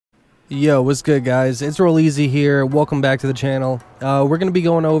Yo, what's good, guys? It's Rolleezy here. Welcome back to the channel. We're going to be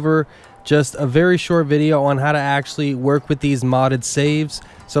going over just a very short video on how to actually work with these modded saves.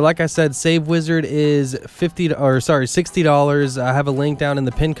 So like I said, Save Wizard is $60. I have a link down in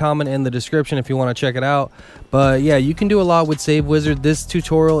the pinned comment in the description if you want to check it out. But yeah, you can do a lot with Save Wizard. This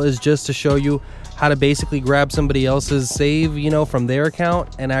tutorial is just to show you how to basically grab somebody else's save, from their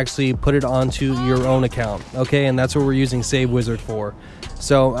account and actually put it onto your own account. Okay, and that's what we're using Save Wizard for.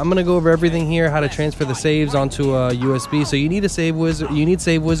 So I'm gonna go over everything here, how to transfer the saves onto a USB. So you need a Save Wizard, you need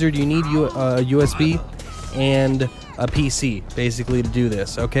a USB and a PC basically to do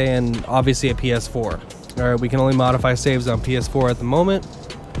this. Okay, and obviously a PS4. All right, we can only modify saves on PS4 at the moment,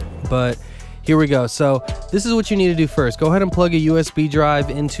 but here we go. So this is what you need to do first. Go ahead and plug a USB drive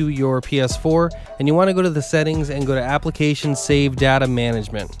into your PS4, and you want to go to the settings and go to Application Save Data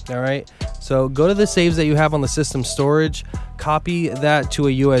Management. All right, so go to the saves that you have on the system storage, copy that to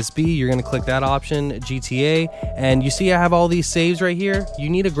a USB. You're going to click that option, GTA, and you see I have all these saves right here. You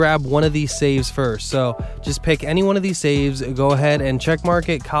need to grab one of these saves first. So just pick any one of these saves, go ahead and check mark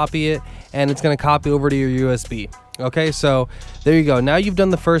it, copy it, and it's going to copy over to your USB. Okay, so there you go. Now you've done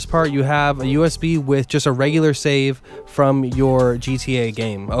the first part. You have a USB with just a regular save from your GTA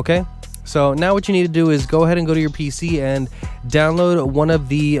game. Okay, so now what you need to do is go ahead and go to your PC and download one of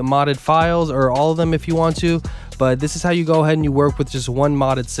the modded files, or all of them if you want to, but this is how you go ahead and you work with just one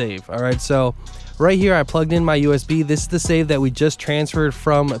modded save. All right, so right here I plugged in my USB. This is the save that we just transferred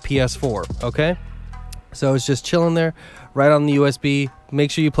from PS4. Okay, so it's just chilling there right on the USB. Make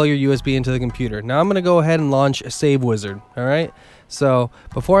sure you plug your USB into the computer. Now I'm going to go ahead and launch Save Wizard. All right, so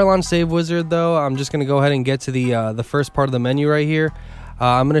before I launch Save Wizard though, I'm just going to go ahead and get to the first part of the menu right here.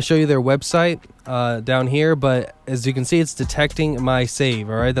 I'm going to show you their website down here, but as you can see, it's detecting my save.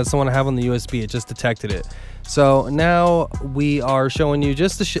 All right, that's the one I have on the USB. It just detected it. So now we are showing you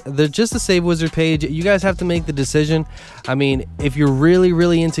just the Save Wizard page. You guys have to make the decision. I mean, if you're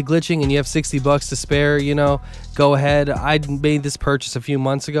really into glitching and you have 60 bucks to spare, go ahead. I made this purchase a few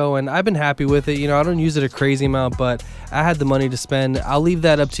months ago and I've been happy with it. I don't use it a crazy amount, but I had the money to spend. I'll leave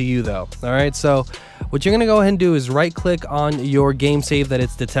that up to you though. All right, so what you're gonna go ahead and do is right click on your game save that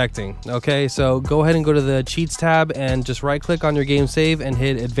it's detecting. Okay, so go ahead and go to the cheats tab and just right click on your game save and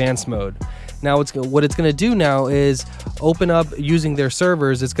hit advanced mode. Now what it's going to do now is open up, using their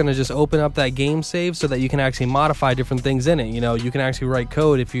servers, it's going to just open up that game save so that you can actually modify different things in it. You can actually write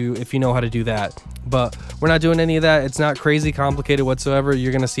code if you know how to do that. But we're not doing any of that. It's not crazy complicated whatsoever.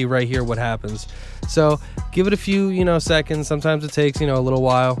 You're going to see right here what happens. So give it a few seconds. Sometimes it takes a little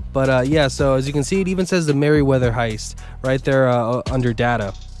while. But yeah, so as you can see, it even says the Merryweather heist right there under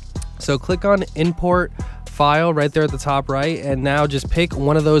data. So click on import file right there at the top right, and now just pick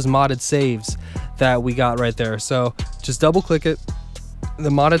one of those modded saves that we got right there. So just double click it. The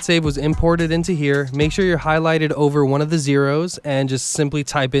modded save was imported into here. Make sure you're highlighted over one of the zeros and just simply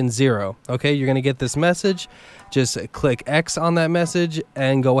type in 0. Okay, you're gonna get this message. Just click X on that message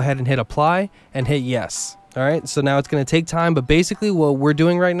and go ahead and hit apply and hit yes. All right, so now it's gonna take time, but basically what we're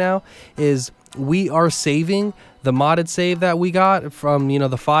doing right now is we are saving the modded save that we got from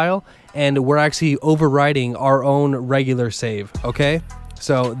the file, and we're actually overwriting our own regular save. Okay,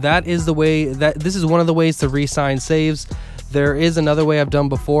 so that is the way this is one of the ways to re-sign saves. There is another way I've done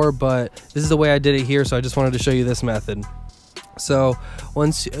before, but this is the way I did it here, so I just wanted to show you this method. So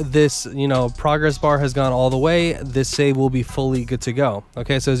once this progress bar has gone all the way, this save will be fully good to go.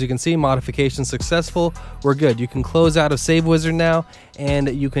 Okay, so as you can see, modification successful. We're good. You can close out of Save Wizard now,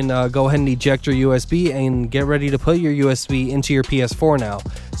 and you can go ahead and eject your USB and get ready to put your USB into your PS4 now.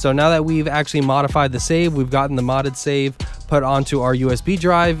 So now that we've actually modified the save, we've gotten the modded save put onto our USB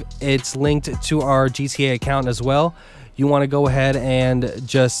drive. It's linked to our GTA account as well. You want to go ahead and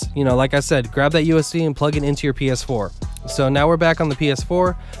just, like I said, grab that USB and plug it into your PS4. So now we're back on the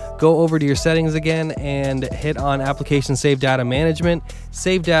PS4. Go over to your settings again and hit on Application Save Data Management.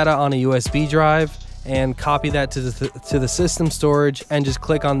 Save data on a USB drive and copy that to the system storage, and just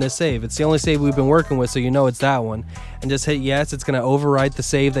click on this save. It's the only save we've been working with, so it's that one. And just hit yes. It's going to overwrite the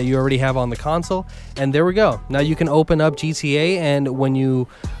save that you already have on the console, and there we go. Now you can open up GTA, and when you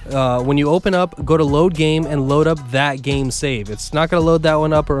open up, go to load game and load up that game save. It's not going to load that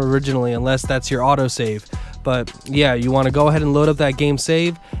one up originally unless that's your autosave. But yeah, you want to go ahead and load up that game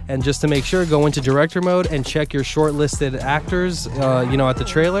save, and just to make sure, go into director mode and check your shortlisted actors at the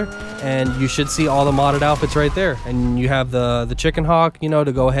trailer, and you should see all the modded outfits right there. And you have the chicken hawk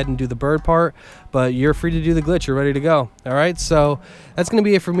to go ahead and do the bird part, but you're free to do the glitch. You're ready to go. All right, so that's gonna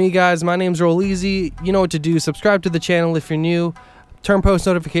be it for me, guys. My name's Rolleezy. You know what to do. Subscribe to the channel if you're new. Turn post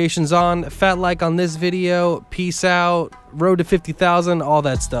notifications on. Fat like on this video. Peace out. Road to 50,000, all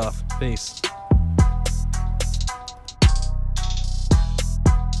that stuff. Peace.